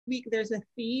week there's a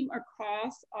theme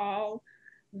across all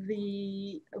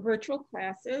the virtual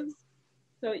classes.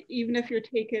 So even if you're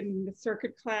taking the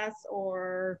circuit class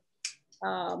or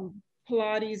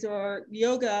Pilates or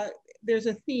yoga, there's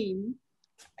a theme.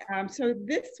 So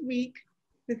this week,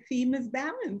 the theme is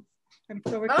balance. I'm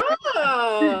so excited.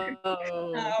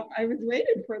 Oh. I was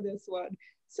waiting for this one.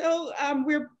 So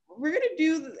we're gonna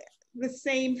do the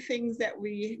same things that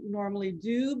we normally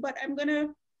do, but I'm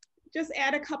gonna just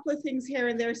add a couple of things here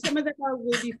and there. Some of them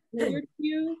will be familiar to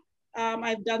you.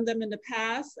 I've done them in the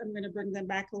past. I'm going to bring them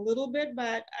back a little bit,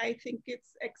 but I think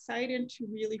it's exciting to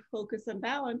really focus on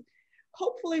balance.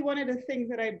 Hopefully, one of the things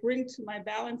that I bring to my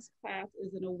balance class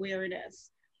is an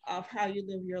awareness of how you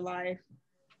live your life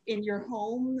in your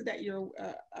home, that you're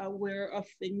aware of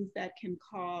things that can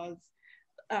cause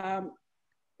um,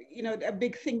 a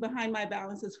big thing behind my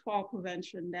balance is fall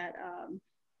prevention, that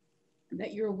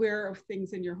you're aware of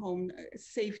things in your home,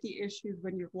 safety issues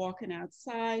when you're walking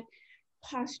outside.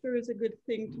 Posture is a good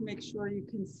thing to make sure you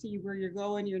can see where you're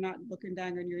going. You're not looking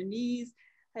down on your knees.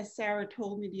 As Sarah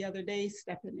told me the other day,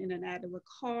 stepping in and out of a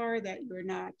car, that you're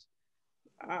not,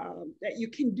 that you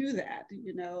can do that,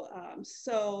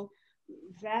 So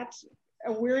that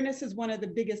awareness is one of the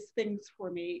biggest things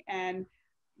for me. And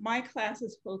my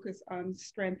classes focus on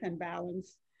strength and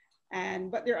balance.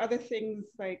 But there are other things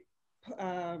like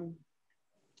um,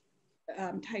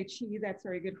 Tai Chi, that's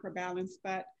very good for balance,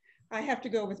 but I have to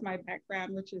go with my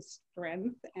background, which is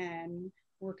strength and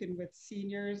working with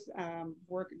seniors,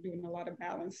 doing a lot of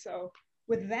balance. So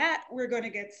with that, we're going to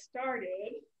get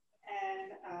started.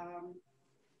 And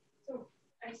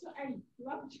I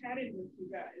love chatting with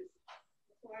you guys.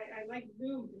 So I like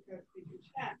Zoom because we can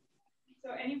chat.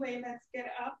 So anyway, let's get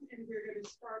up and we're going to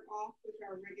start off with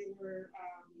our regular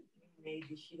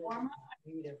warm up.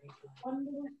 One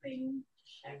little thing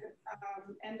at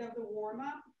the end of the warm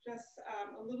up, just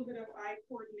a little bit of eye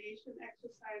coordination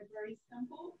exercise, very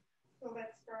simple. So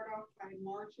let's start off by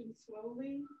marching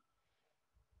slowly.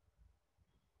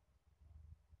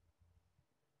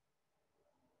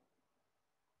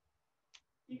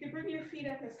 You can bring your feet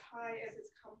up as high as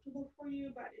it's comfortable for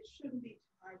you, but it shouldn't be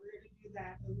too high. We're going to do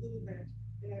that a little bit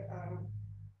in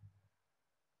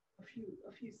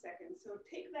a few seconds. So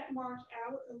take that march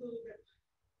out a little bit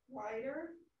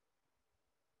wider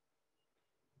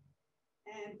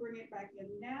and bring it back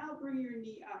in. Now bring your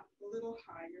knee up a little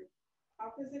higher,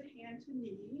 opposite hand to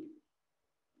knee.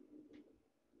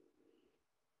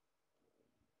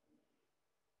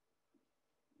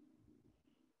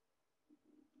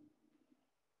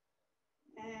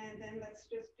 And then let's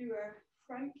just do a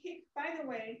front kick. By the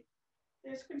way,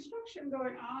 there's construction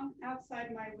going on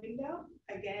outside my window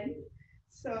again.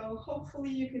 So hopefully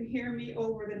you can hear me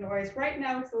over the noise. Right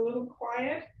now it's a little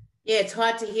quiet. Yeah, it's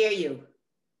hard to hear you.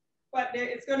 But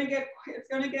it's going to get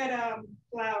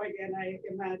loud again, I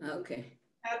imagine. Okay.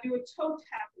 I'll do a toe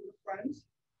tap in the front.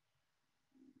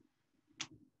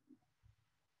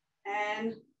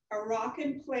 And a rock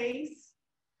in place.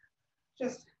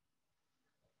 Just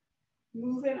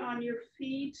moving on your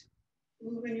feet,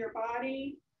 moving your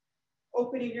body,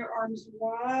 opening your arms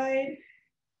wide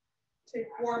to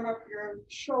warm up your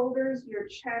shoulders, your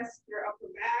chest, your upper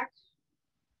back.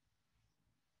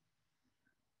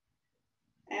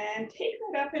 And take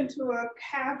that up into a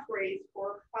calf raise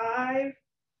for 5,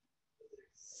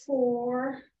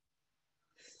 4,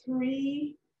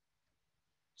 3,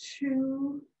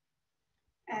 2,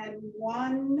 and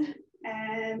 1.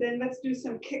 And then let's do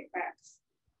some kickbacks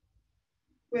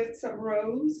with some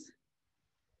rows.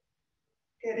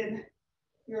 Getting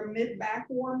your mid back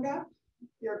warmed up,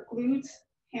 your glutes,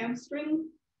 hamstring.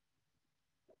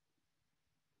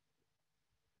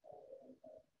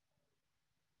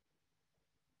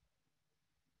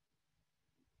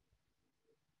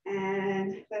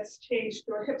 And let's change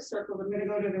to a hip circle. I'm going to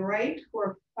go to the right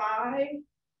for 5,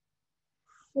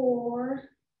 4,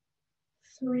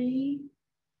 3,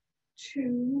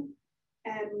 2,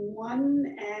 and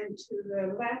 1. And to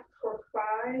the left for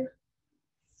 5,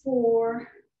 4,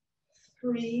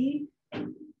 3,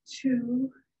 2,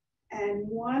 and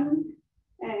 1.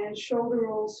 And shoulder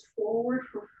rolls forward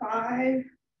for 5,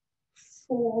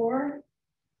 4,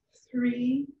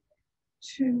 3,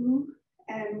 2,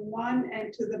 and 1.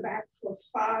 And to the back for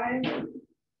 5,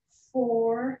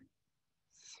 4,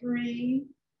 3,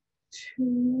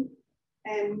 2,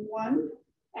 and 1.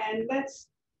 And let's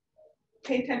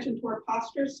pay attention to our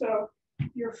posture. So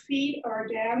your feet are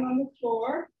down on the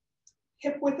floor,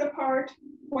 hip width apart,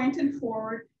 pointing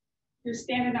forward. You're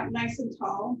standing up nice and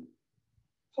tall.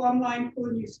 Plumb line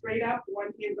pulling you straight up,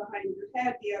 one hand behind your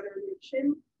head, the other in your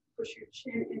chin. Push your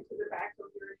chin into the back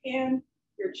of your hand.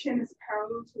 Your chin is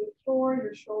parallel to the floor.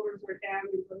 Your shoulders are down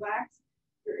and relaxed.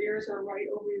 Your ears are right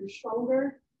over your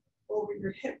shoulder, over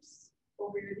your hips,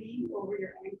 over your knee, over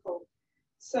your ankle.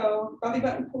 So belly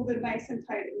button pulled in nice and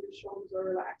tight and your shoulders are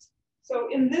relaxed. So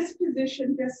in this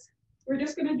position, we're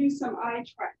just gonna do some eye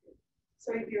tracking.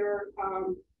 So your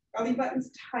belly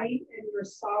button's tight and you're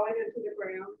solid into the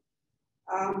ground.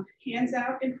 Hands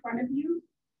out in front of you,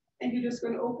 and you're just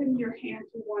gonna open your hand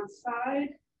to one side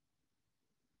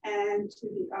and to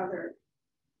the other.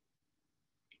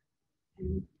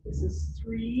 And this is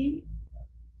 3,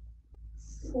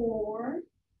 4,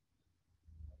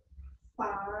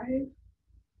 5,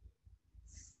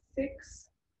 6,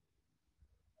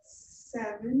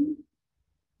 7,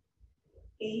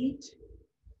 8,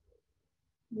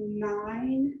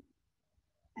 9,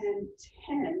 and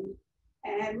 10.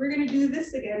 And we're going to do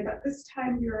this again, but this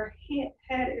time your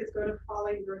head is going to follow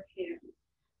your hand.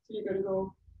 So you're going to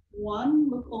go 1,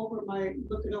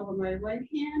 looking over my right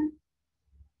hand,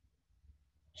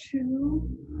 2,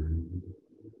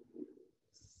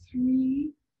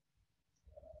 3,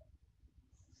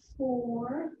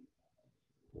 4,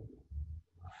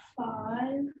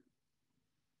 5,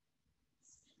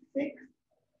 6,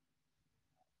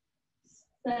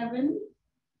 7,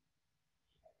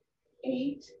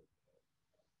 8,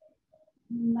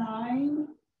 9,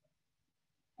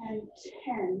 and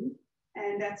 10.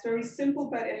 And that's very simple,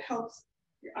 but it helps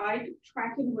your eye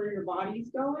tracking where your body's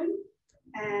going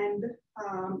and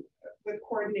with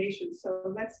coordination. So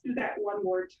let's do that one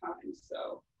more time.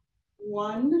 So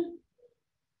 1,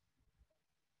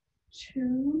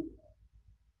 2,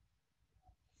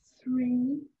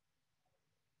 3,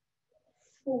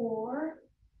 4,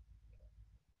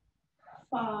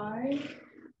 5,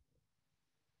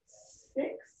 6,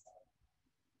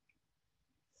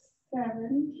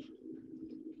 7,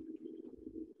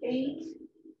 8,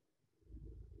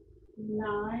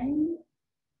 9,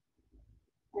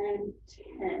 and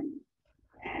 10.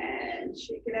 And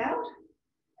shake it out.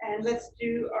 And let's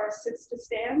do our sits to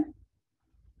stand.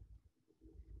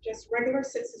 Just regular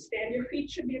sits to stand. Your feet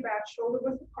should be about shoulder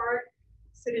width apart.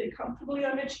 Sitting comfortably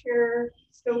on a chair,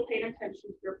 still paying attention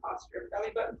to your posture.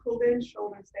 Belly button pulled in,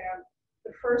 shoulders down.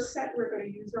 The first set, we're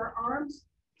going to use our arms.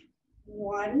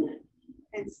 1,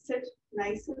 and sit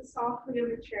nice and softly in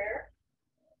the chair.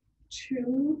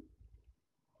 2,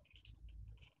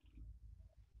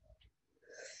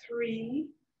 3,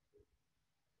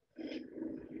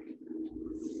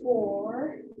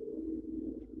 4,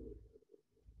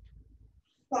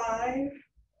 5,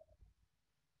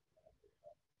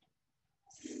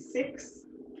 6,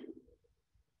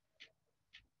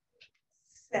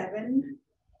 7,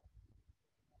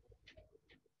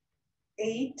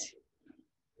 8,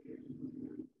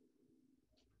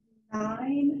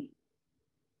 9,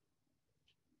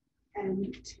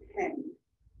 and 10.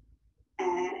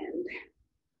 And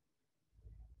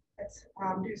let's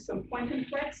do some point and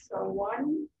flex. So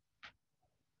 1,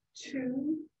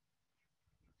 2,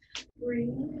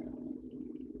 3,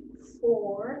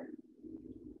 4,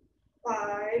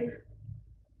 5,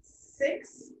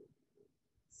 6,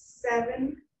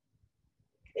 7,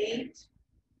 8,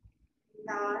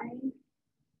 9,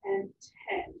 and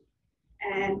 10.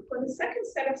 And for the second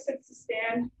set of sits to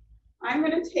stand, I'm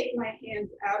going to take my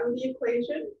hands out of the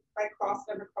equation by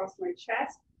crossing them across my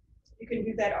chest. You can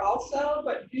do that also,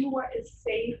 but do what is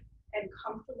safe and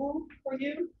comfortable for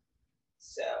you.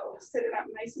 So sit it up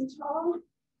nice and tall.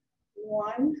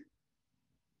 1,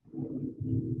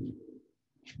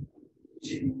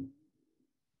 2,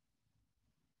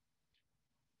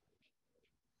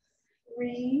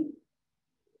 3,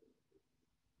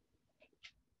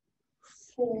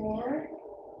 4,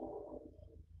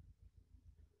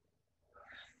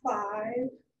 5,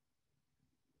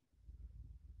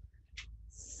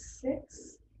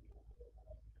 6,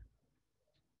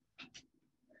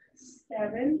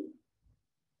 7,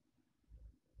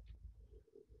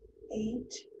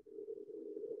 8,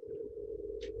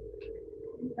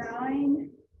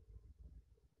 9,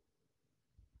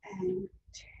 and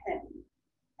 10.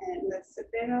 And let's sit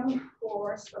down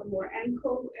for some more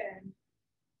ankle and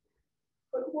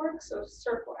footwork. So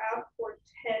circle out for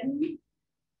 10,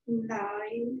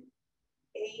 9,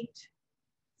 8,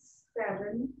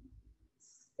 7,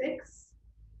 6,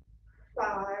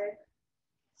 5,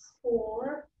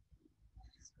 4,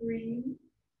 3,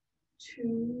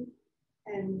 2,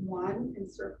 and 1,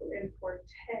 and circle in for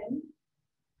 10,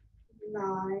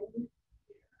 9,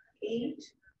 8,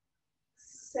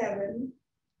 7,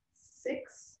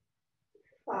 6,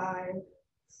 5,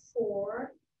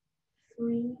 4,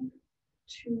 3,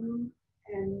 2,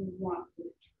 and 1.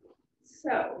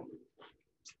 So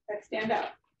let's stand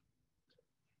up.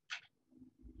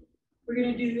 We're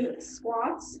gonna do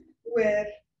squats with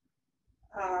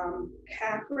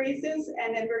calf raises,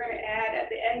 and then we're gonna add at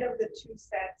the end of the 2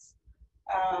 sets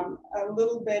a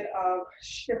little bit of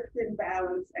shift and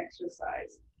balance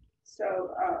exercise.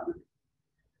 So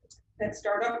let's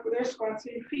start off with our squats.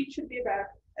 So your feet should be about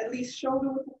at least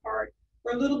shoulder width apart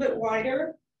or a little bit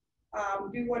wider.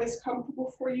 Do what is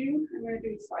comfortable for you. I'm going to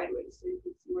do it sideways so you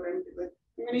can see what I'm doing.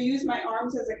 I'm going to use my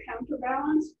arms as a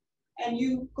counterbalance, and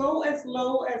you go as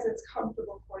low as it's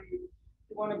comfortable for you.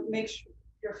 You want to make sure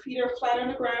your feet are flat on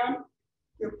the ground.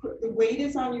 The weight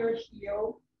is on your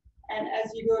heel, and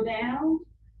as you go down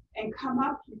and come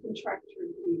up, you contract your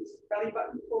glutes. Belly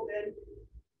button pulled in.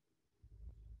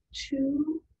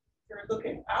 2, you're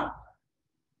looking up.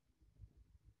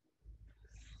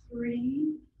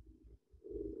 3,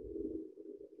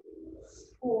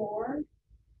 4,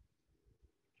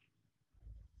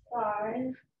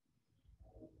 5,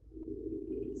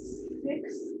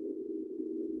 6,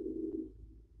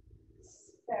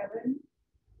 7,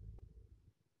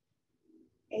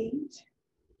 8,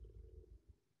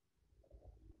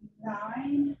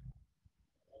 9,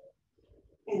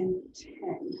 and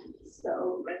 10.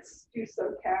 So let's do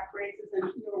some calf raises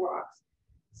and heel rocks.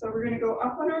 So we're going to go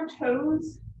up on our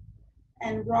toes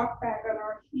and rock back on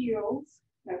our heels.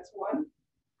 That's 1,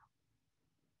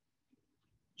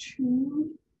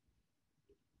 2,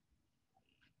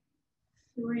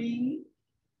 3,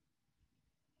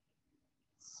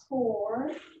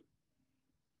 4,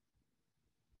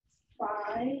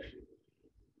 5,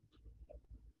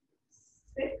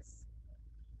 6,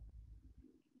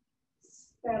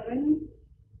 7,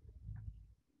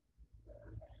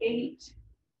 8,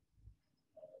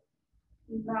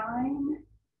 9,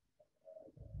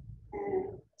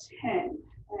 and 10.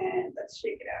 And let's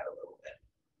shake it out a little bit.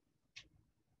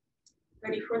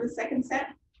 Ready for the second set?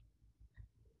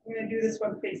 I'm going to do this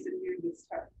one facing you this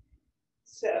time.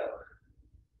 So,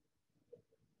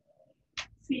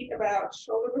 feet about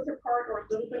shoulder width apart or a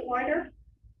little bit wider.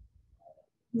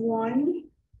 1,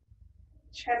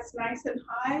 chest nice and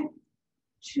high.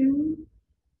 2,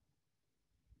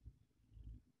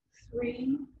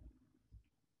 3,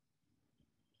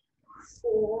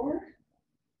 4,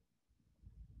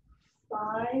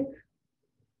 5,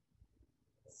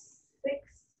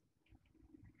 6,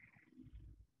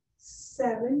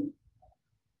 7,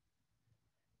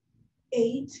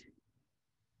 8,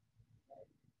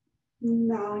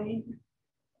 9,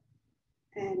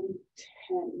 and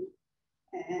 10.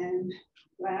 And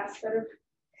last set of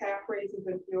calf raises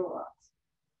and heel rocks.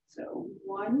 So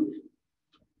 1,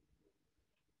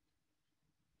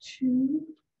 2,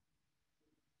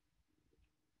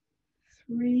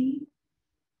 3,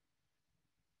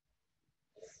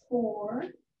 4,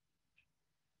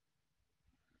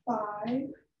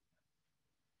 5,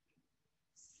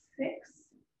 6,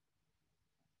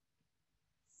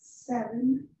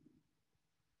 7,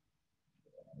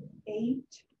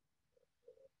 8,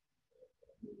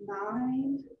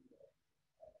 9,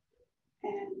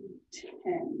 and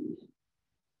 10.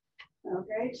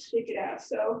 Okay, shake it out.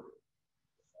 So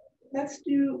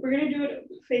we're gonna do it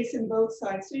facing both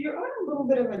sides. So you're on a little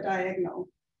bit of a diagonal,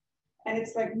 and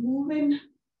it's like moving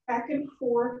back and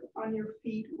forth on your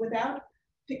feet without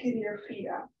picking your feet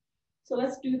up. So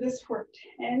let's do this for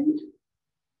 10,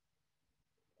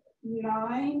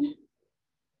 9,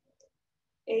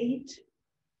 8,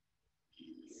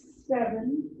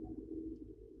 7,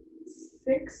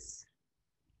 6,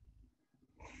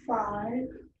 5,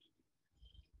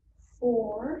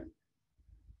 4,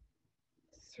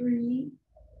 3,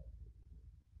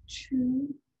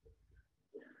 2,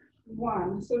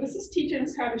 1. So this is teaching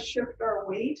us how to shift our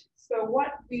weight. So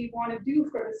what we want to do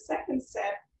for the second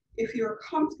set, if you're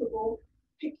comfortable,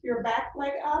 pick your back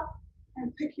leg up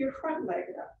and pick your front leg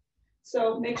up.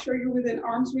 So make sure you're within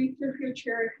arm's reach of your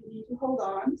chair if you need to hold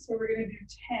on. So we're going to do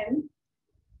 10,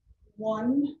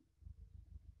 1,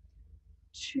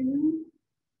 2,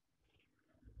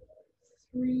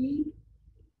 3,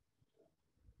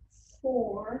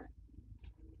 4,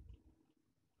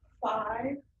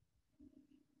 5,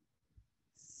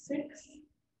 6,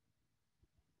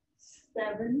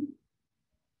 7,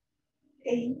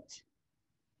 8,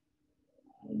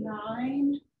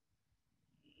 9,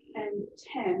 and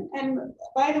 10. And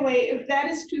by the way, if that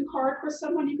is too hard for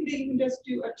someone, you could even just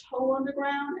do a toe on the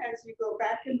ground as you go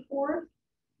back and forth.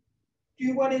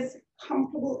 Do what is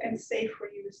comfortable and safe for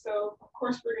you. So of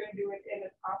course we're going to do it in an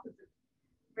opposite.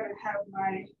 I'm going to have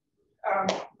my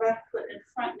left foot in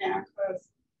front now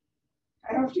because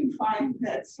I often find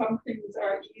that some things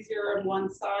are easier on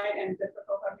one side and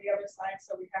difficult on the other side,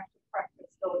 so we have to practice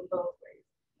going both ways.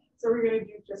 So we're going to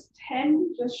do just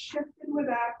 10, just shifting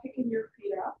without picking your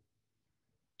feet up.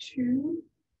 2,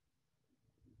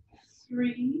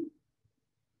 3,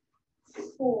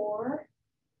 4,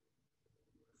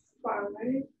 5,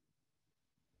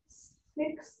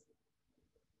 6,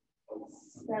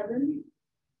 7,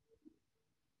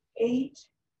 8,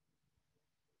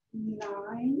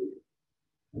 9,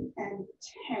 and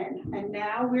 10. And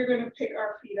now we're going to pick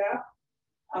our feet up,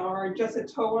 or just a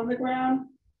toe on the ground,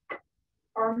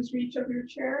 arms reach of your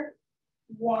chair.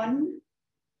 1,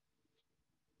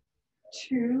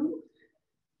 2,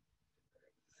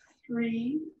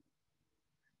 3,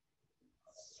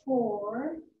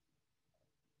 4,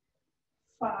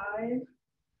 5,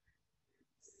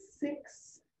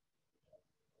 6,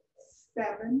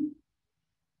 7,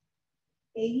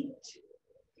 8,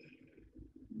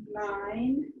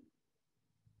 9,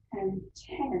 and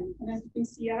 10. And as you can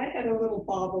see, I had a little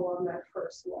bobble on that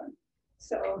first one.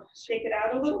 So shake it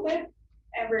out a little bit,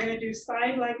 and we're going to do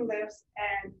side leg lifts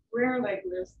and rear leg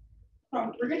lifts.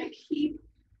 We're going to keep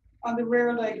on the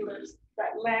rear leg lifts,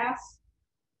 that last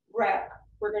rep,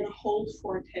 we're going to hold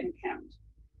for a 10 count,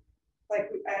 like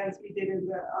as we did in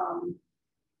the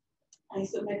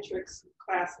isometrics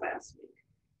class last week.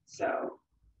 So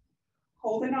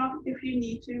hold it off if you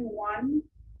need to, 1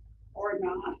 or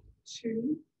not,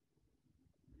 2,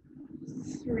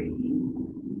 3,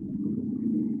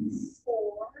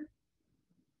 4,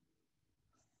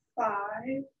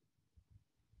 5,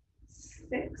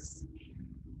 6,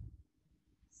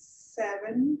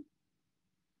 7,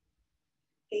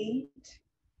 8,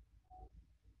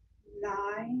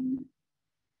 9,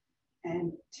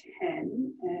 and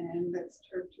 10. And let's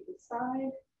turn to the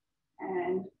side.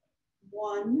 And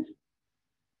 1,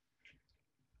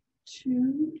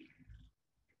 2,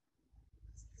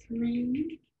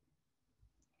 3,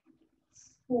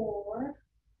 4,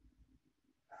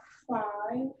 5,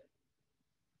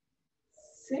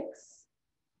 6,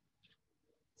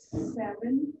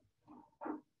 7,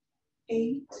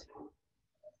 8,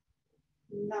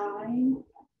 9,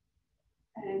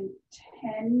 and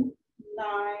 10.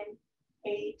 9,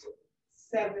 8,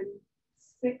 7,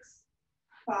 6,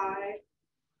 5,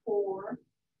 4,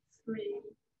 3,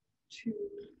 2,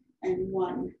 and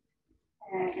 1.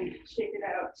 And shake it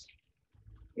out.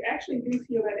 You actually do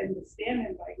feel that in the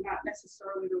standing leg, not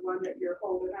necessarily the one that you're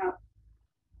holding up.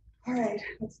 All right,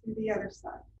 let's do the other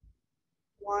side.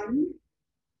 1,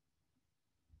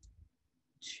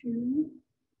 2,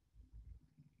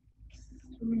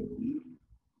 3,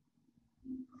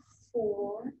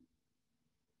 4,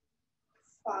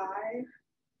 5,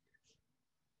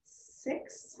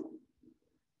 6,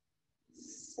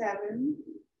 7,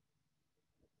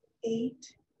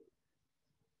 8,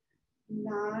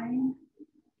 9,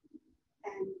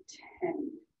 and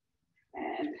 10.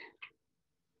 And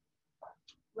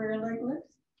rear leg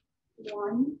lifts.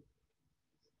 1,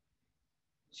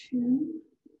 2,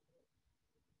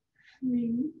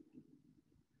 3,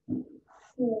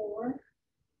 4,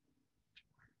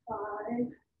 5,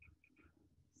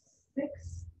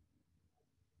 6,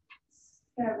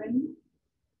 7,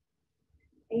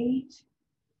 8,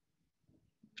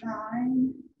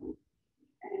 9,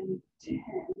 and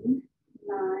 10.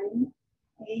 9,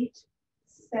 8,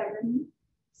 7,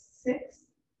 6,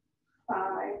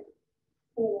 5,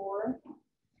 4,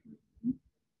 3,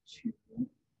 2,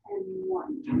 and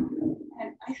 1.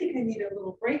 And I think I need a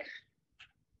little break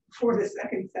for the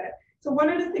second set. So one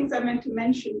of the things I meant to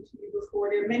mention to you before,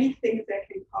 there are many things that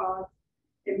can cause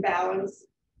imbalance.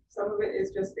 Some of it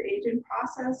is just the aging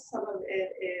process. Some of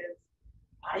it is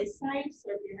eyesight.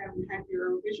 So if you haven't had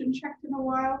your vision checked in a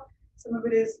while, some of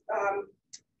it is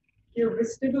your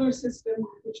vestibular system,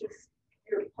 which is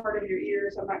your part of your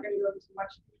ears. I'm not going to go into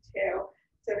much detail.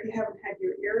 So if you haven't had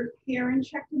your ear hearing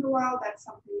checked in a while, that's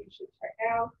something you should check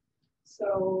out.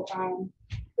 So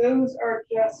those are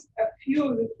just a few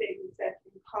of the things that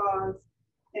can cause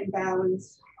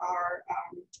imbalance or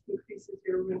increases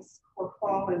your risk for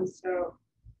falling. So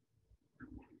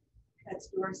let's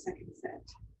do our second set.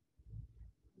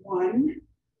 1,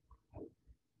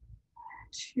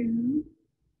 2,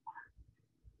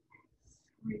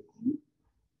 3,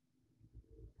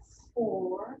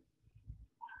 4,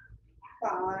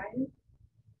 5,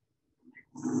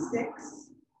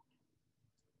 6,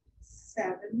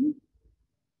 7,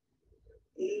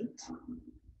 8,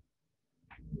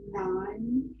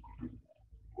 9,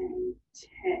 and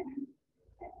 10.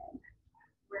 And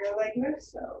rear leg lift,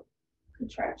 so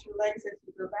contract your legs as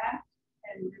you go back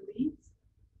and release.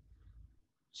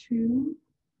 2,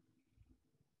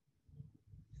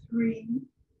 3,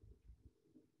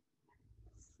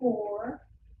 4,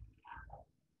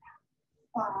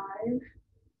 5,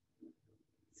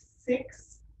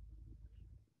 6,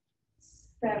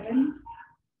 7,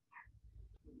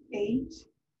 8,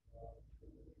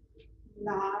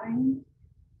 9,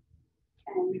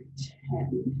 and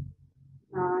 10.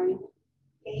 9,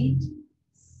 8,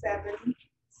 7,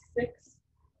 6,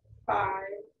 5,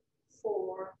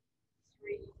 4,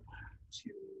 3,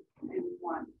 2, and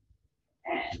 1.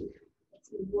 And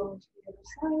let's move over to the other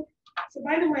side. So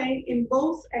by the way, in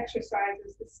both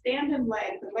exercises, the standing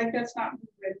leg, the leg that's not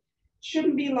moving,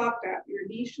 shouldn't be locked out. Your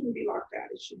knee shouldn't be locked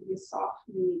out. It should be a soft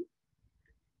knee.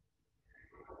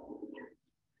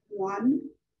 1,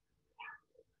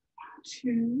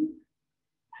 2,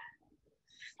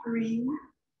 3,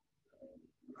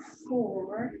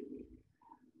 4,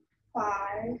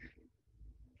 5,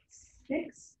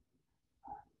 6,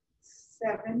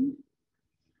 7,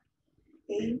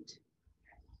 8,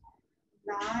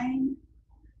 9,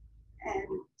 and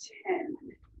 10.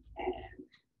 And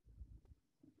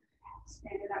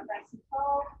standing up nice and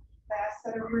tall. Last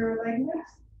set of rear leg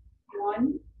lifts.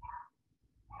 1,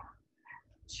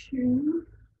 2,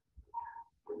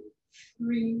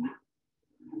 3,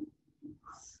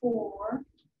 4,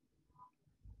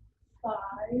 5,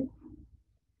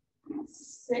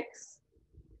 6,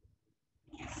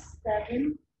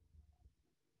 7,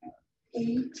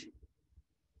 8,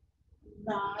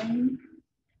 9,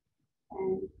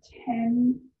 and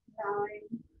 10, 9,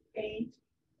 8,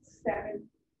 7,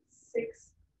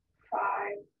 6, 5,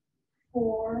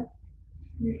 4,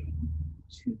 3,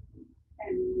 2,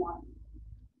 and 1.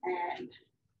 And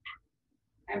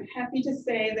I'm happy to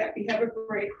say that we have a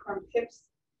break from hips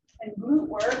and glute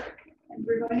work, and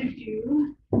we're going to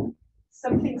do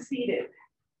something seated.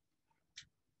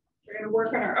 We're going to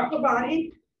work on our upper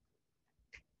body.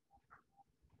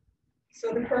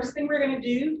 So the first thing we're going to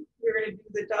do, we're going to do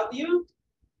the W,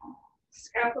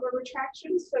 scapular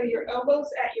retraction. So your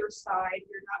elbows at your side,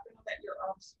 you're not going to let your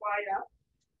arms fly up.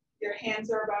 Your hands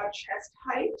are about chest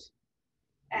height,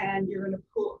 and you're going to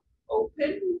pull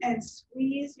open and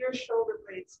squeeze your shoulder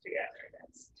blades together.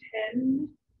 That's 10,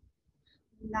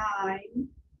 9,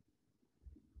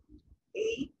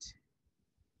 8,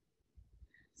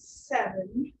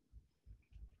 7,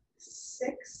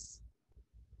 6,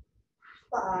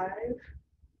 5,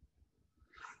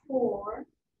 4,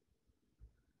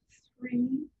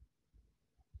 3,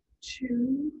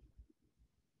 2,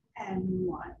 and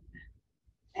 1.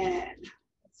 And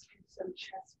let's do some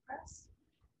chest press.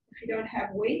 If you don't have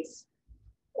weights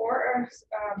or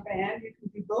a band, you can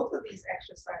do both of these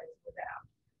exercises without.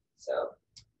 So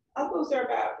elbows are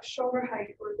about shoulder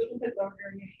height or a little bit lower,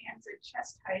 and your hands at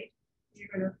chest height. You're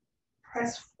going to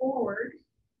press forward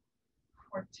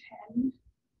for 10,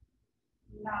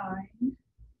 9,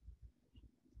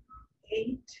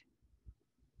 8,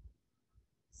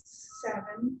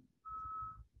 7,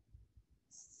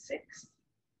 6,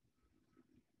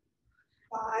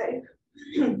 5,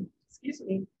 excuse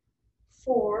me,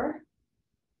 4,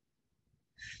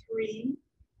 3,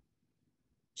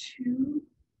 2,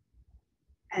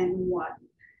 and 1.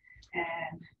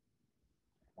 And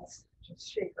let's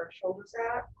just shake our shoulders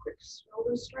out, quick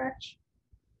shoulder stretch.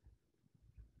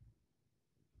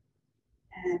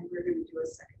 And we're going to do a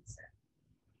second set.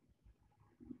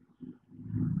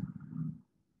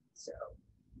 So,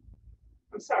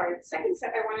 I'm sorry, the second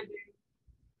set I want to do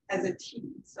as a T.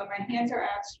 So my hands are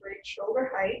out straight,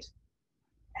 shoulder height,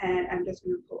 and I'm just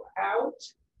going to pull out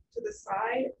to the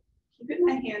side, keeping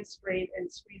my hands straight,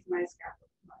 and squeeze my scapula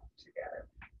together.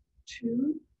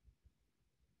 2,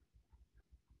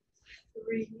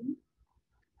 3,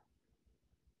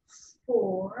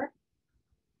 4,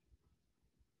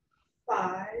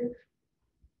 5,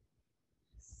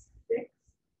 6,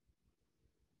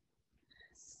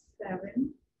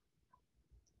 7,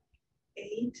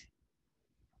 8,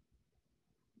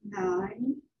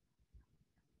 9,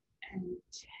 and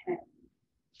 10.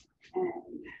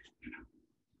 And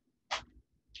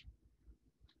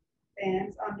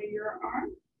bands under your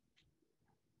arm.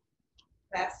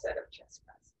 Last set of chest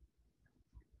press.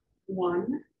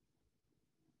 1,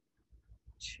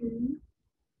 2,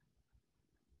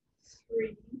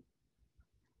 3,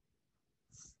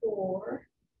 4,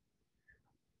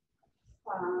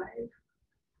 5,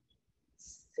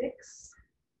 6,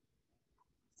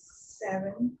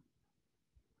 7,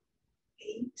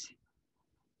 8,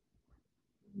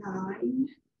 9,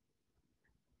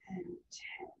 and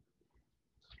 10.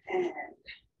 And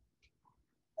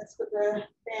let's put the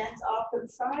bands off to the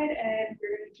side, and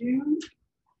we're going to do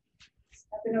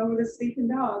stepping over the sleeping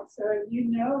dog. So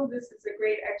you know this is a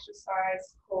great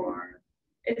exercise for,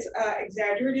 it's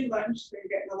exaggerated lunge, so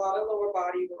you're getting a lot of lower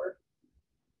body work.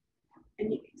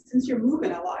 And since you're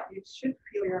moving a lot, you should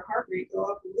feel your heart rate go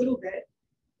up a little bit.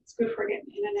 It's good for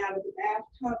getting in and out of the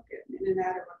bathtub, getting in and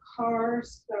out of a car.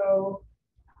 So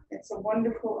It's a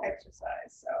wonderful exercise.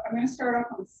 So I'm going to start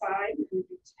off on the side and do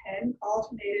 10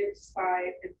 alternated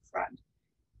side and front.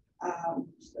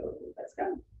 So let's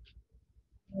go.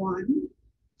 1,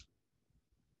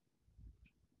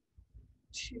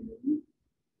 2,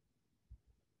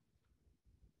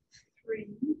 3,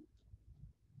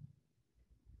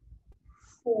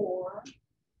 4,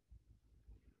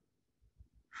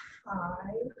 5,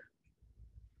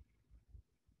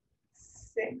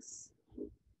 6,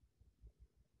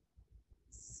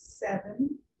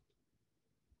 7,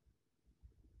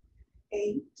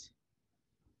 8,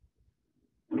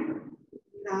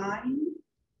 9,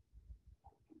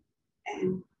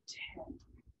 and 10.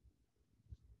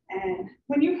 And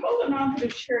when you're holding on to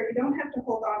the chair, you don't have to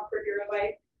hold on for dear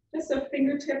life. Just a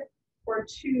fingertip or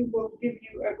two will give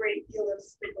you a great deal of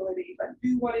stability, but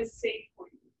do what is safe for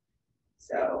you.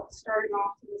 So starting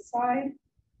off to the side,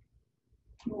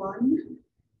 1,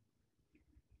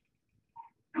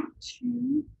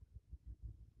 2,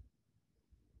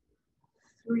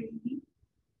 3,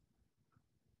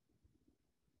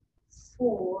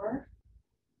 4,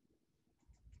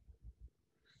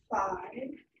 5,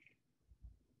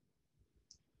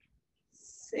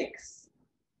 6,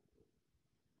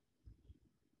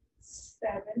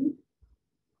 7,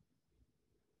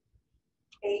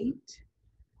 8,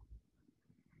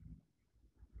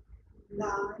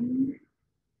 9,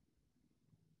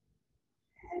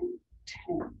 and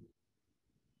 10.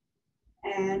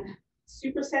 And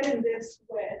supersetting this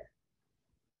with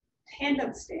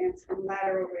tandem stance and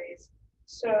lateral raise.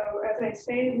 So as I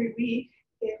say every week,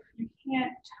 if you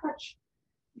can't touch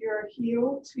your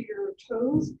heel to your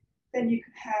toes, then you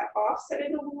can have offset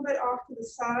it a little bit off to the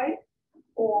side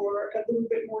or a little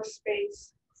bit more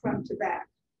space front to back.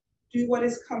 Do what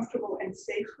is comfortable and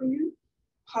safe for you.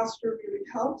 Posture really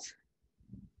helps.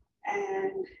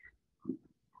 And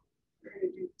we're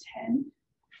going to do 10,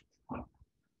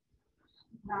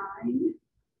 9,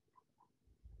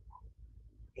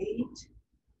 8,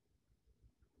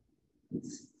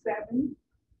 7,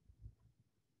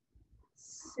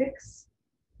 6,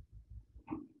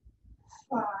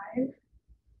 5,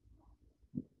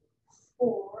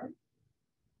 4,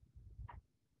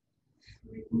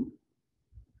 3,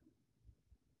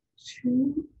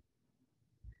 2,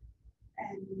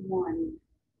 and 1.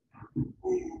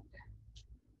 And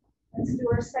let's do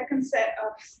our second set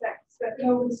of stepping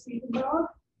over the sleeping dog.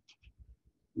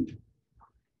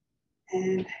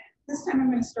 And this time I'm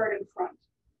going to start in front.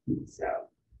 So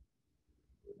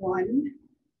 1,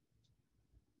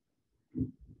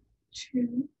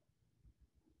 2,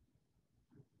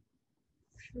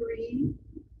 3,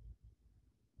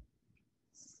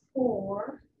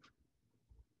 4,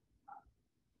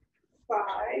 5,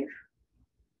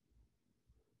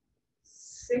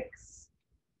 6,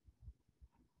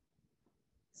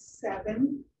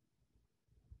 7,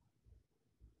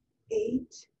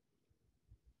 8,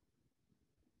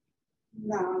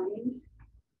 9,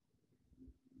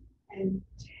 and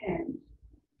 10.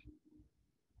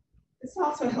 This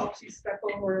also helps you step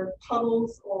over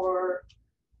puddles or,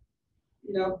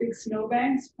 big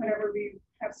snowbanks whenever we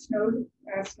have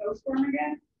snowstorm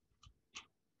again.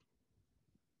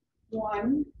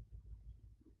 1,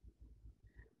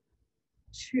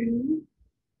 2,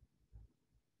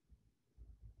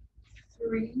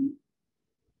 3,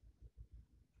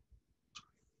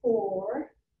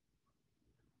 4,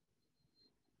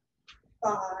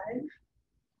 5,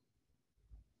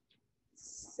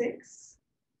 6,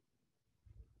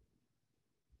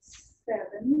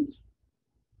 7,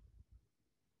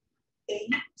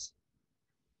 8,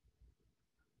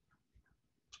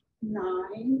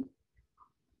 9,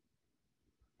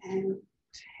 and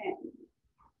 10.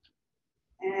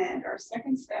 And our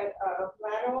second set of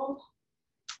lateral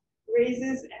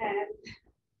raises and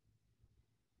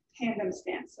tandem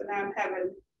stance. So now I'm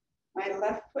having my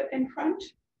left foot in front,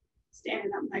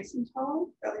 standing up nice and tall,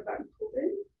 belly button pulled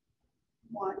in.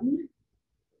 1,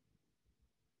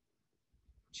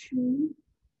 2,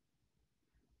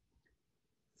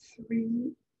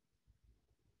 3,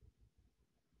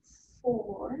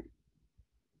 4,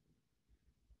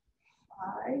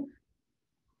 5,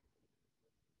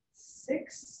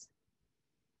 6,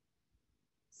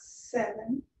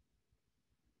 7,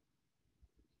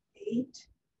 8,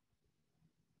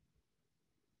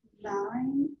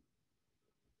 9,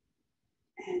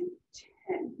 and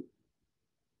 10.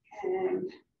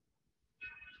 And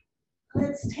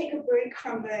let's take a break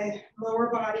from the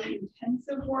lower body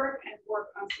intensive work and work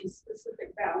on some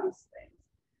specific balance things.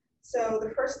 So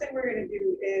the first thing we're going to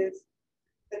do is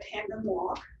the tandem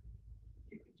walk.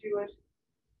 You can do it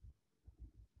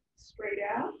straight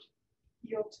out,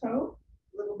 heel toe,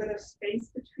 a little bit of space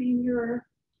between your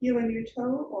heel and your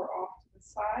toe or off to the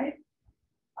side.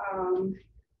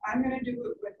 I'm going to do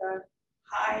it with a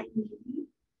high knee,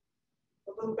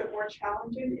 a little bit more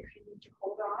challenging if you need to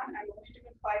hold on. I'm only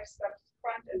doing 5 steps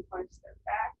front and 5 steps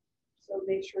back. So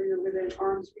make sure you're within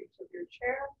arm's reach of your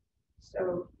chair.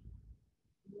 So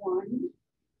 1,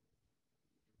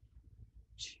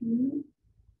 2,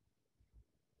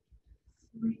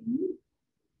 3,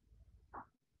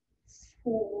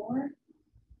 4,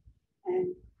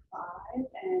 and 5,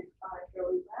 and 5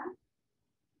 going back.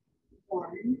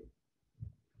 1,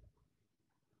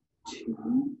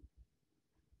 2,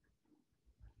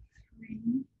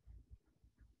 3,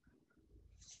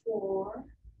 4,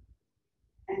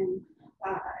 and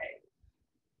 5.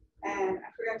 And I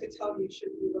forgot to tell you, you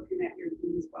should be looking at your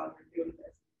knees while you're doing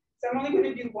this. So I'm only going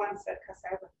to do 1 set because I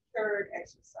have a 3rd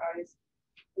exercise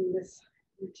in this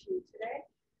routine today.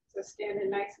 So standing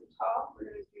nice and tall, we're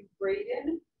going to do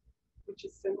braided, which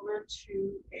is similar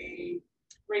to a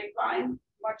grapevine,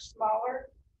 much smaller.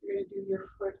 You're going to do your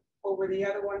foot over the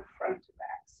other one, front to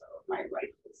back. So my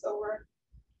right foot's over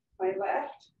my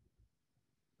left,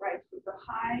 right foot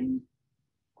behind,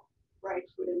 right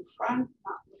foot in front,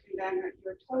 not looking down at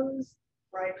your toes,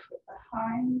 right foot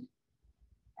behind,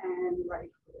 and right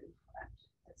foot in front.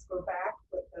 Let's go back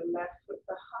with the left foot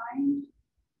behind,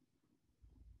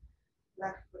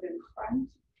 left foot in front,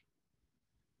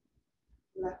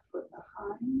 left foot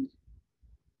behind,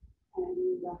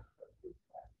 and left foot in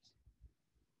front.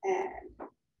 And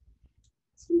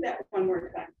let's do that one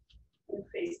more time and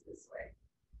face this way.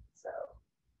 So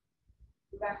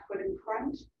left foot in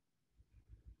front,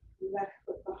 left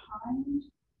foot behind,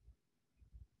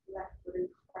 left foot in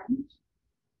front.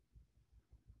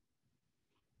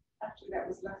 Actually, that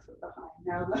was left foot behind.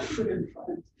 Now left foot in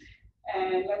front.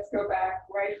 And let's go back.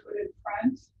 Right foot in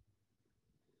front,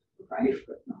 right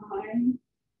foot behind,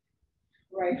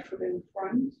 right foot in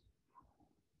front,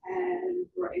 and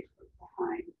right foot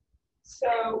behind.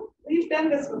 So we've done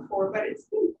this before, but it's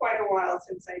been quite a while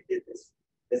since I did this.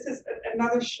 This is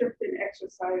another shifting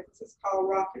exercise. This is called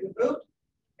rocking the boot.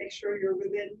 Make sure you're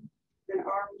within an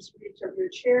arm's reach of your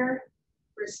chair.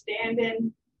 We're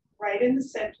standing right in the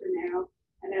center now.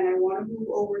 And then I want to move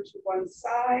over to one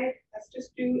side. Let's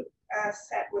just do a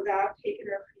set without taking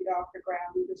our feet off the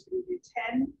ground. We're just going to do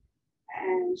 10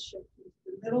 and shift into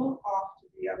the middle, off to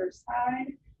the other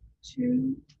side.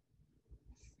 2,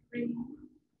 3,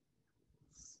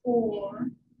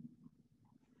 4,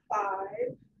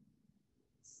 5,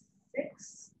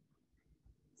 6,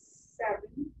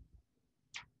 7,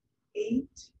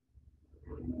 8,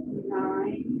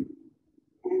 9,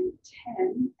 and 10.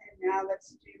 And now let's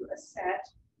do a set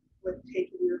with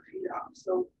taking your feet off.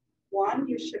 So 1,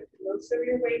 you shift most of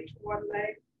your weight to one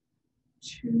leg.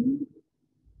 2,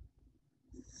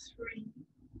 3,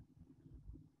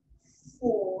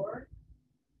 4,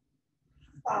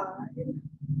 5,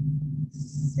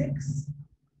 6,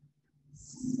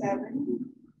 7,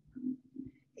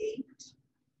 8,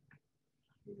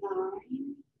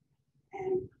 9,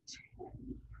 and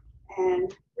 10.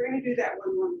 And we're going to do that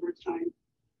one more time.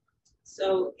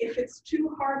 So if it's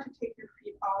too hard to take your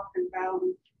feet off and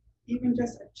balance, even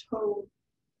just a toe,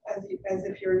 as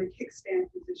if you're in a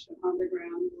kickstand position on the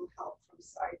ground, will help from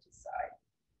side to side.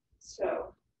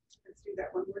 So let's do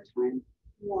that one more time.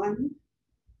 1,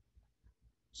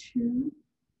 2,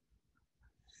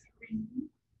 3,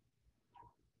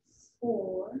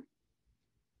 4,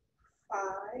 5,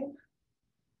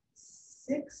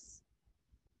 6,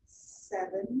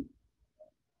 7,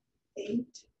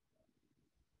 8,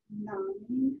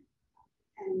 9,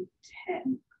 and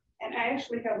 10. And I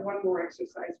actually have one more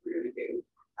exercise we're going to do.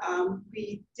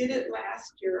 We did it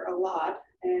last year a lot,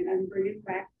 and I'm bringing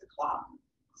back the clock.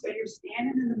 So you're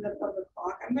standing in the middle of the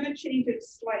clock. I'm going to change it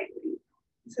slightly.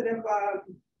 Instead of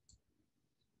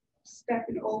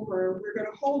stepping over, we're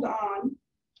going to hold on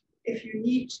if you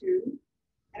need to.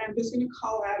 And I'm just going to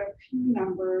call out a few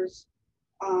numbers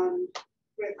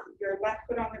with your left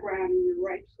foot on the ground and your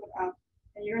right foot up.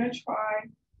 And you're going to try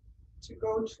to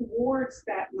go towards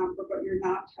that number, but you're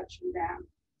not touching down.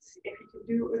 If you can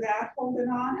do it without holding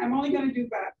on, I'm only going to do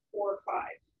about 4 or 5.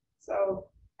 So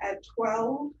at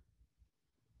 12,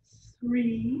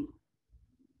 3,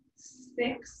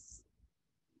 6,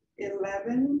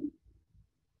 11,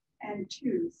 and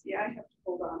 2. See, I have to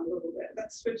hold on a little bit.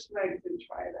 Let's switch legs and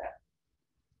try that.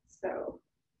 So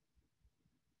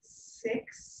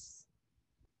 6,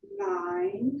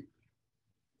 9,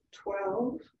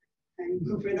 12, and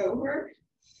move it over,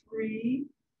 3,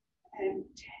 and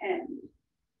 10.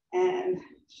 And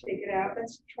shake it out.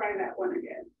 Let's try that one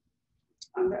again.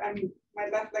 My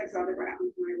left leg's on the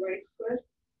ground, my right foot,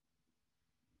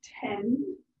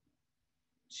 10,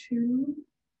 2,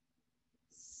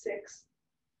 6,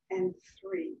 and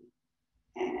 3.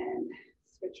 And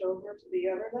switch over to the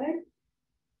other leg.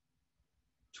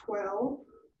 12,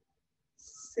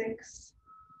 6,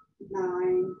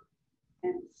 9,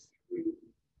 and 3.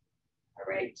 All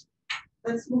right,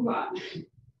 let's move on.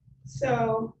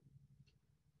 So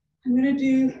I'm going to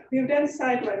do, we've done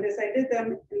side lunges. I did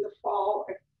them in the fall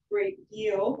a great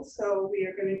deal, so we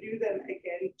are going to do them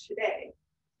again today.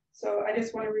 So I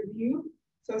just want to review.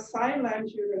 So side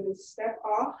lunge, you're going to step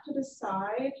off to the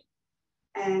side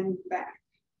and back.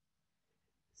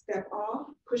 Step off,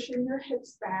 pushing your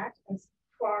hips back as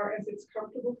far as it's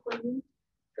comfortable for you.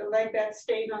 The leg that's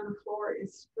staying on the floor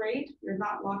is straight. You're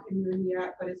not locking your knee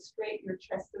out, but it's straight. Your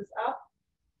chest is up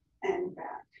and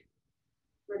back.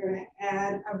 We're going to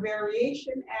add a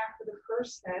variation after the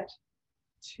first set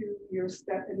to your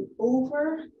stepping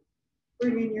over,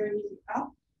 bringing your knee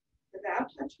up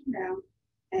without touching down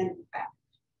and back.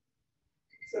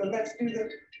 So let's do the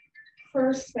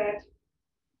first set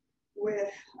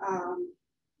with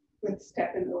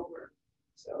stepping over.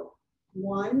 So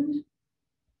 1,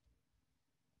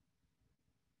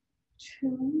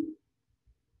 2,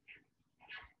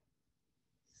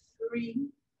 3,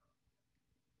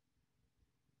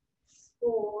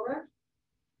 4,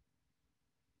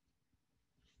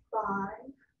 5,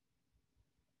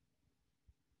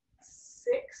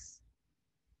 6,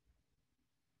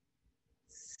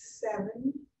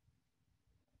 7,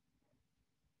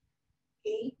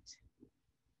 8,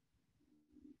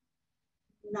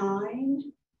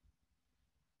 9,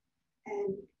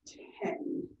 and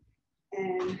 10.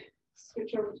 And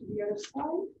switch over to the other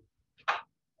side.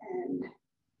 And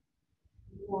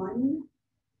 1,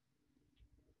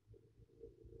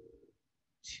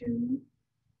 2,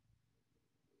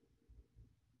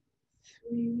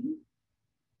 3,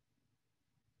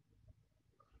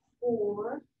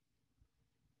 4,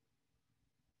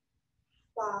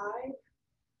 5,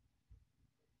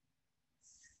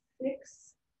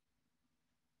 6,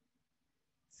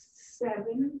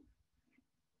 7,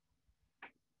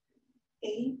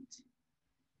 8,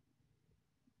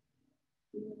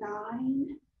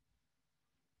 9,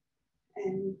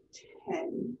 and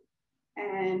 10.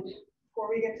 And before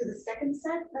we get to the second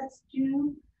set, let's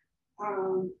do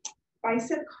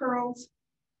bicep curls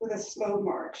with a slow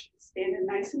march. Standing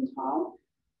nice and tall.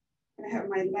 I'm gonna have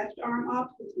my left arm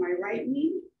up with my right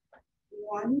knee.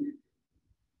 1,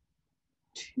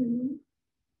 2,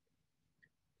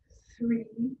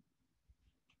 3,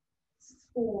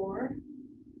 4,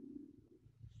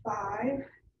 5,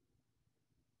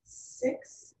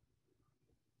 6,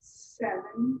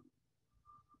 7,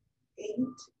 8,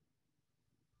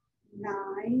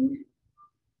 9,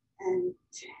 and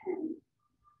 10.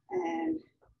 And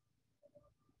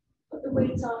put the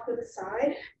weights off to the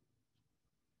side.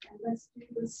 And let's do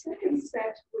the second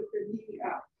set with the knee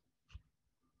up.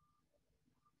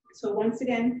 So once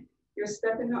again, you're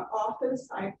stepping off to the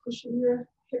side, pushing your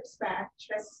hips back,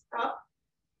 chest up,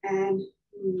 and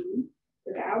knee.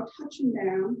 Without touching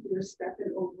down, you're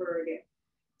stepping over again.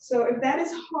 So if that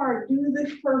is hard, do the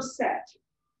first set.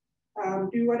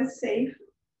 Do what is safe.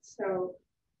 So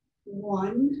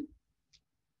 1,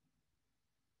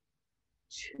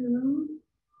 2,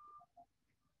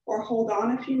 or hold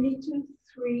on if you need to,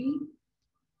 3,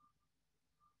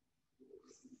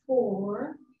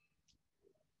 4,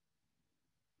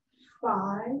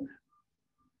 5,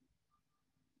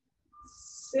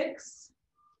 6,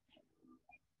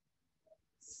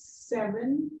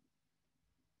 7,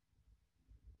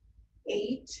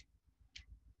 8,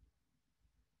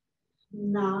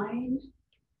 9,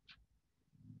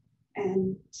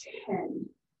 and 10.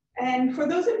 And for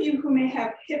those of you who may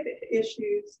have hip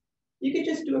issues, you could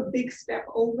just do a big step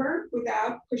over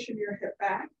without pushing your hip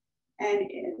back and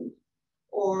in,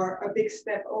 or a big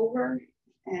step over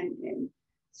and in.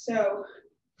 So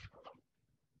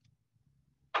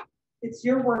it's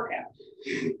your workout.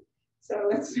 So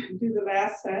let's do the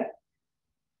last set.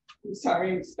 I'm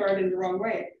sorry, I started the wrong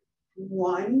way.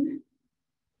 1,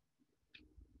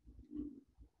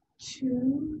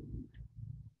 2,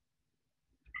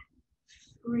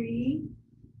 3,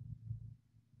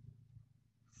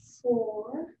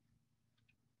 4,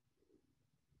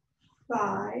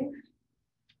 5,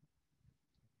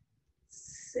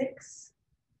 6,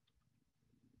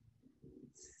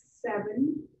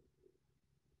 7,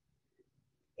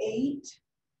 8,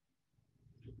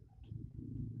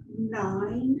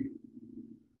 9,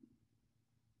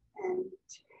 and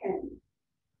 10.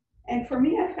 And for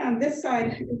me, I found this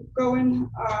side going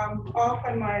off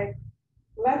on my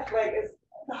left leg is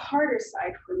the harder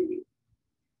side for me.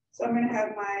 So I'm going to have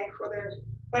for the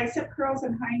bicep curls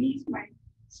and high knees, my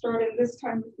Starting this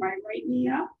time with my right knee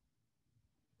up,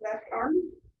 left arm,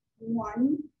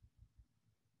 1,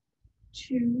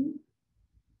 2,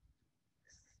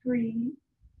 3,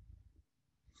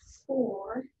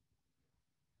 4,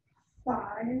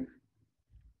 5,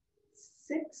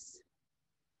 6,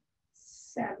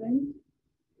 7,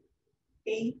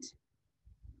 8,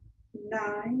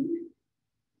 9,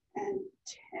 and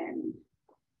 10.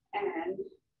 And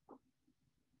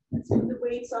let's put the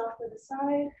weights off to the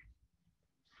side.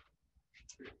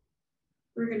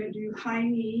 We're going to do high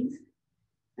knees.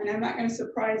 And I'm not going to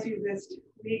surprise you this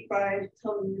week by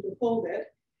telling you to hold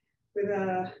it with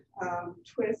a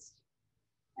twist.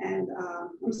 And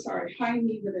I'm sorry, high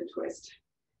knee with a twist.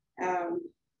 And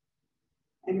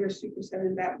we're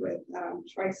supersetting that with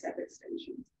tricep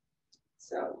extensions.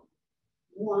 So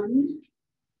 1,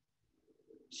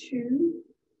 2,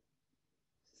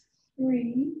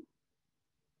 3,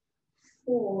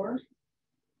 4,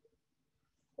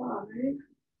 5,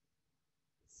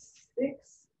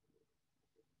 6,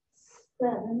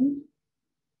 7,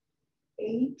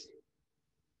 8,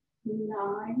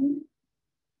 9,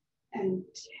 and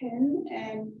 10.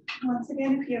 And once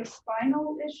again, if you have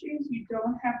spinal issues, you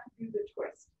don't have to do the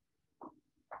twist.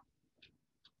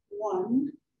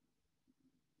 1,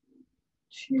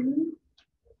 2,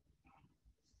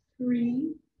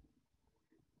 3,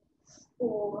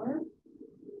 4,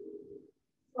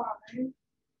 5,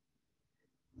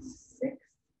 6,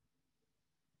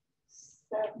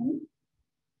 7,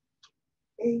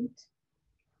 8,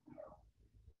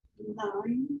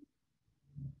 9,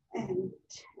 and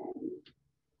 10.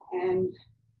 And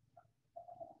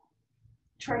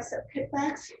tricep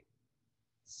kickbacks.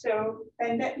 So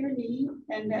bend at your knee,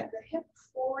 bend at the hip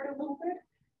forward a little bit.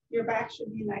 Your back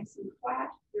should be nice and flat.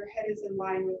 Your head is in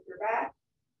line with your back.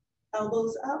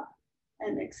 Elbows up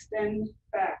and extend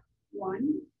back.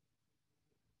 1,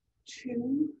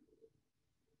 2,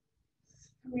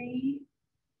 3,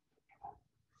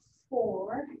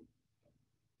 4,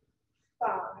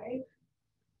 5,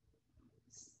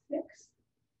 6,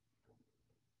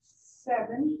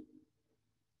 7,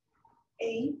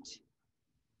 8,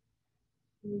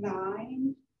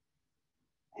 9,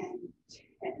 and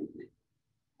 10.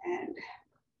 And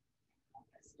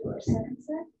let's do our second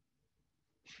set.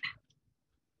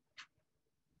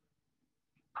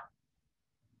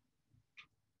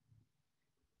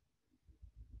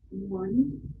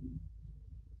 One,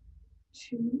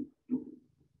 2,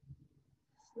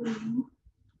 3,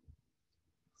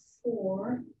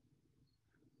 4,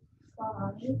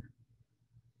 5,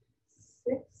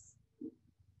 6,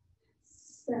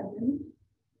 7,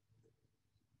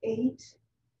 8,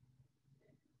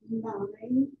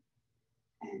 9,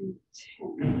 and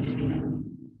 10.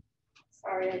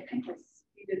 Sorry, I think I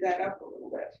speeded that up a little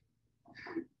bit.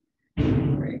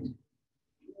 Great.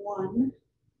 1,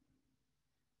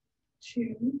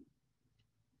 2,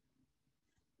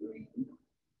 3,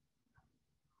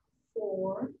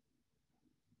 4,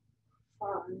 5,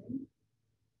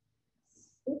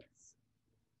 6,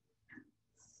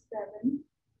 7,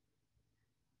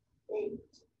 8,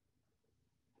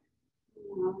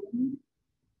 9,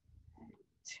 and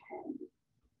 10.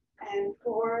 And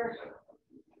for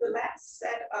the last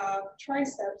set of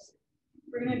triceps,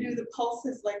 we're going to do the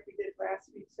pulses like we did last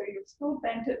week. So you're still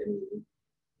bent at the knee,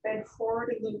 bend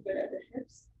forward a little bit at the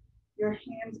hips, your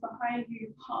hands behind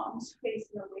you, palms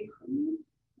facing away from you.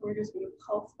 We're just going to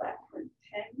pulse back for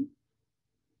 10,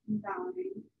 9,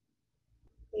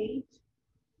 8,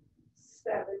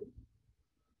 7,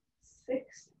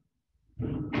 6, 5,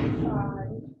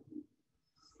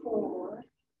 4,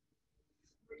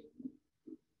 3,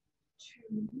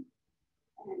 2,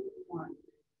 and 1.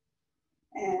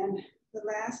 And the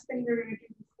last thing we're going to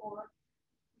do before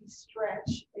we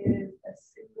stretch is a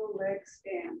single leg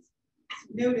stance. So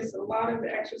notice a lot of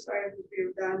the exercises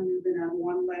we've done, you've been on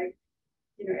one leg.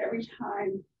 You know, every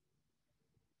time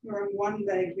you're on one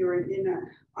leg, you're in an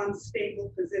unstable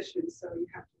position, so you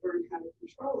have to learn how to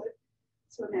control it.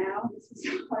 So now this is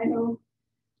the final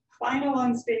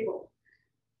unstable.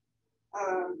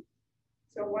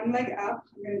 So one leg up,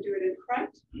 I'm going to do it in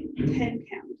front, 10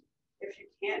 count. If you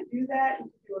can't do that, you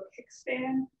can do a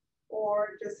kickstand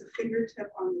or just a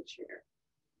fingertip on the chair.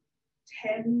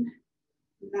 10,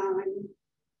 9,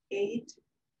 8,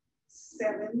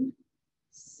 7,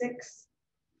 6,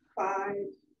 5,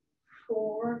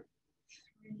 4,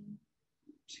 3,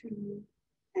 2,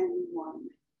 and 1.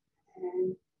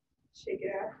 And shake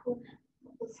it out for a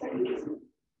couple seconds.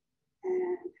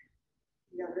 And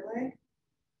the other leg.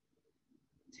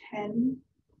 10,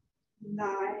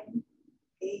 9,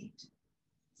 8,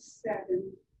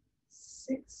 7,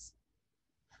 6,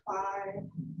 5,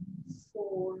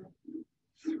 4,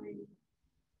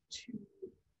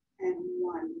 and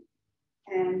 1.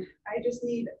 And I just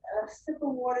need a sip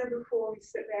of water before we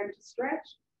sit down to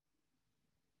stretch.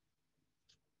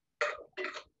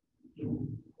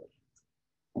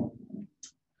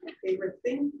 My favorite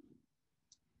thing.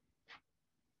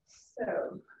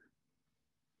 So,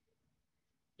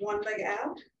 one leg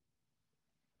out.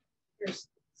 You're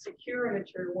secure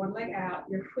at your one leg out.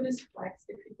 Your foot is flexed.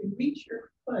 If you can reach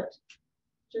your foot,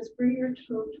 just bring your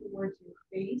toe towards your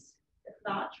face. If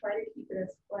not, try to keep it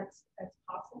as flexed as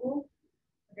possible.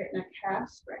 We're getting a calf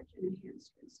stretch and a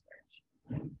hamstring stretch.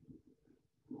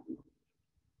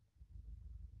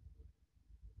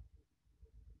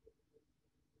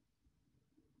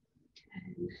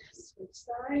 And switch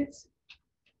sides.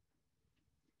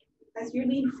 As you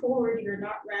lean forward, you're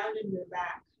not rounding your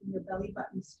back, and your belly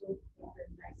button is still pulled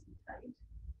in nice and tight.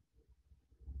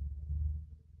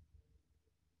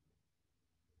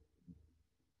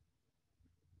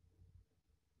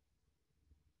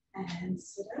 And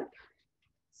sit up.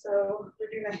 So we're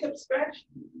doing a hip stretch.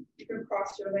 You can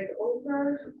cross your leg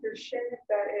over your shin if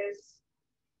that is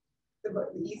the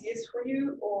easiest for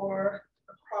you, or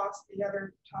across the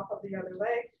other top of the other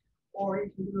leg, or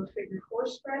you can do a figure 4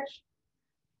 stretch.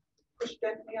 Push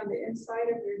gently on the inside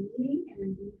of your knee and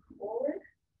then move forward.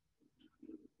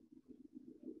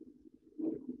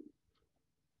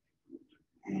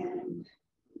 And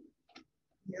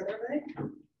the other leg.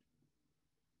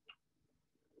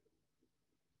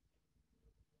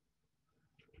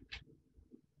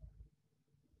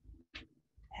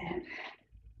 And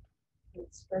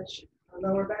let's stretch our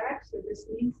lower back. So just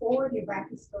lean forward. Your back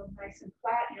is still nice and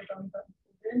flat. Your belly button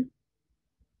pulled in.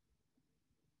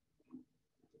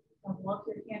 And walk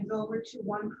your hands over to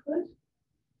one foot.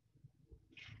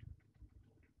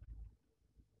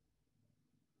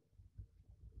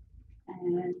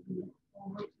 And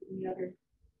over to the other.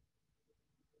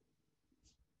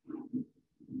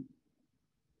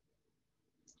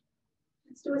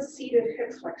 Let's do a seated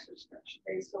hip flexor stretch.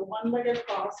 Okay, so one leg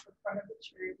across the front of the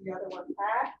chair, the other one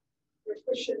back. You're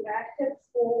pushing that hip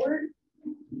forward.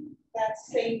 That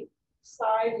same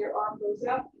side, your arm goes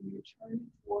up and you're turning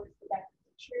towards the back of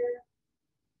the chair.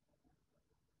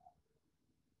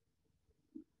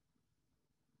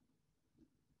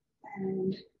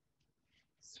 And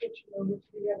switch it over to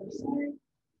the other side.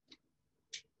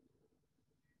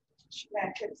 Push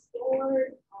that hip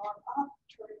forward, arm up,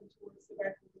 turning towards the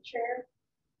back of the chair.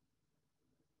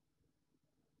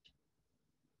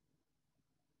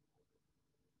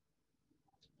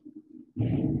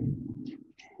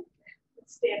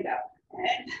 Let's stand up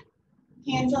and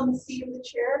hands on the seat of the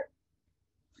chair,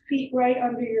 feet right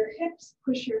under your hips,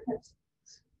 push your hips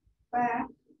back,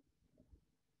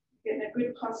 getting a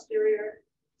good posterior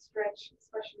stretch,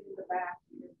 especially in the back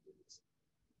of your feet.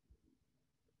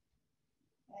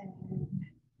 And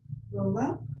roll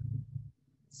up,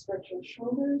 stretch your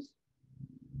shoulders.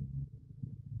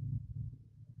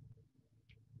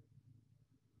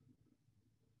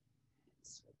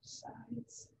 Switch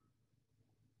sides.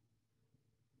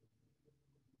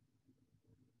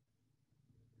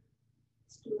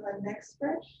 Let's do our neck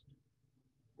stretch.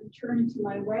 I'm turning to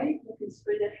my right, looking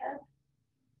straight ahead.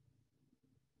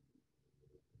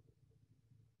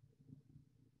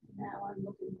 Now I'm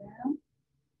looking down.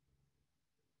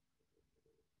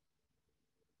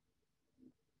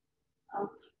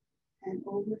 Up and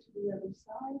over to the other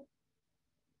side.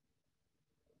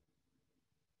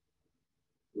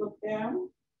 Look down.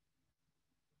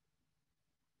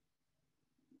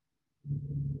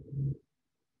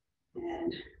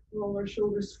 And roll our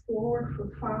shoulders forward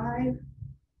for 5,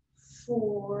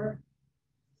 4,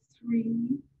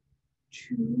 3,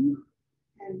 2,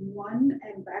 and 1,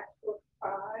 and back for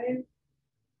 5,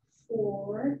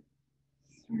 4,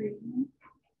 3,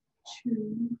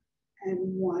 2, and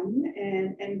 1,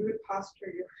 and good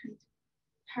posture. Your feet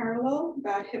parallel,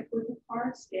 about hip width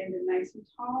apart, standing nice and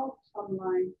tall, thumb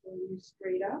line pulling you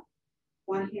straight up.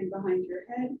 One hand behind your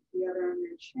head, the other on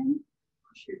your chin.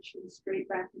 Push your chin straight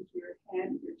back into your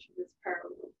head. Your chin is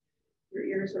parallel. Your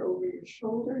ears are over your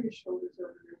shoulders over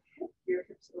your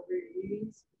hips over your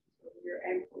knees, over your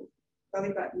ankles. Belly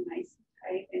button nice and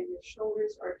tight, and your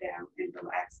shoulders are down and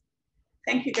relaxed.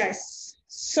 Thank you guys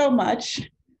so much.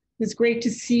 It was great to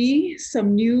see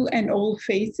some new and old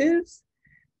faces.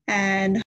 And